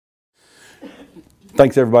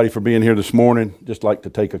Thanks everybody for being here this morning. Just like to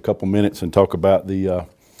take a couple minutes and talk about the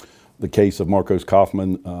case of Marco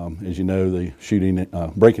Kauffman. As you know, the shooting,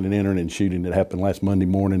 breaking and entering and shooting that happened last Monday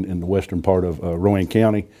morning in the western part of Rowan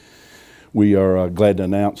County. We are glad to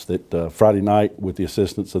announce that Friday night, with the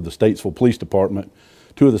assistance of the Statesville Police Department,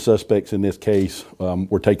 two of the suspects in this case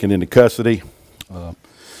were taken into custody.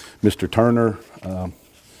 Mr. Turner,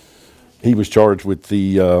 he was charged with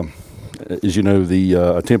the as you know, the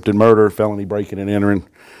attempted murder, felony breaking and entering,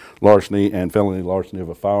 larceny, and felony larceny of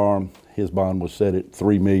a firearm. His bond was set at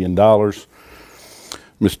 $3 million.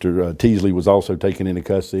 Mr. Teasley was also taken into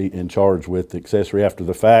custody and charged with accessory after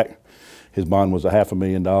the fact. His bond was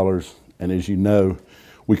 $500,000. And as you know,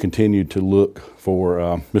 we continued to look for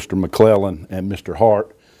Mr. McClellan and Mr.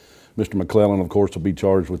 Hart. Mr. McClellan, of course, will be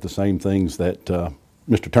charged with the same things that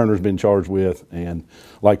Mr. Turner's been charged with, and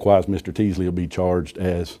likewise, Mr. Teasley will be charged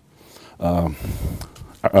as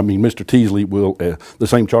Mr. Teasley will, the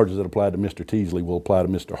same charges that apply to Mr. Teasley will apply to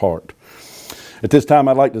Mr. Hart. At this time,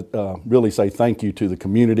 I'd like to really say thank you to the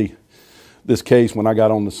community. This case, when I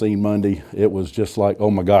got on the scene Monday, it was just like,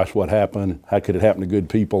 oh my gosh, what happened? How could it happen to good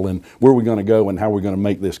people? And where are we going to go and how are we going to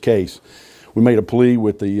make this case? We made a plea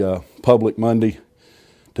with the public Monday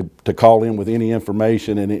to call in with any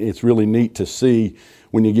information, and it's really neat to see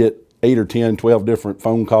when you get 8 or 10, 12 different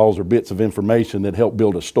phone calls or bits of information that help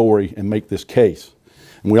build a story and make this case.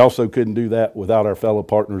 And we also couldn't do that without our fellow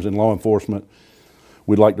partners in law enforcement.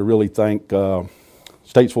 We'd like to really thank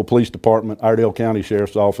Statesville Police Department, Iredell County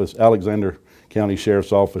Sheriff's Office, Alexander County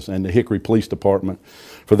Sheriff's Office, and the Hickory Police Department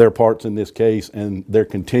for their parts in this case and their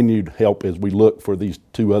continued help as we look for these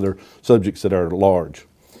two other subjects that are at large.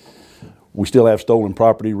 We still have stolen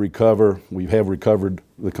property to recover. We have recovered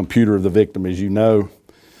the computer of the victim, as you know.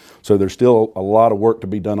 So there's still a lot of work to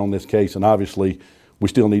be done on this case, and obviously we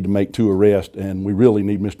still need to make 2 arrests, and we really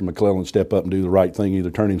need Mr. McClellan to step up and do the right thing,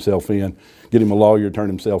 either turn himself in, get him a lawyer, turn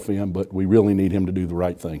himself in, but we really need him to do the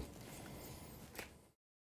right thing.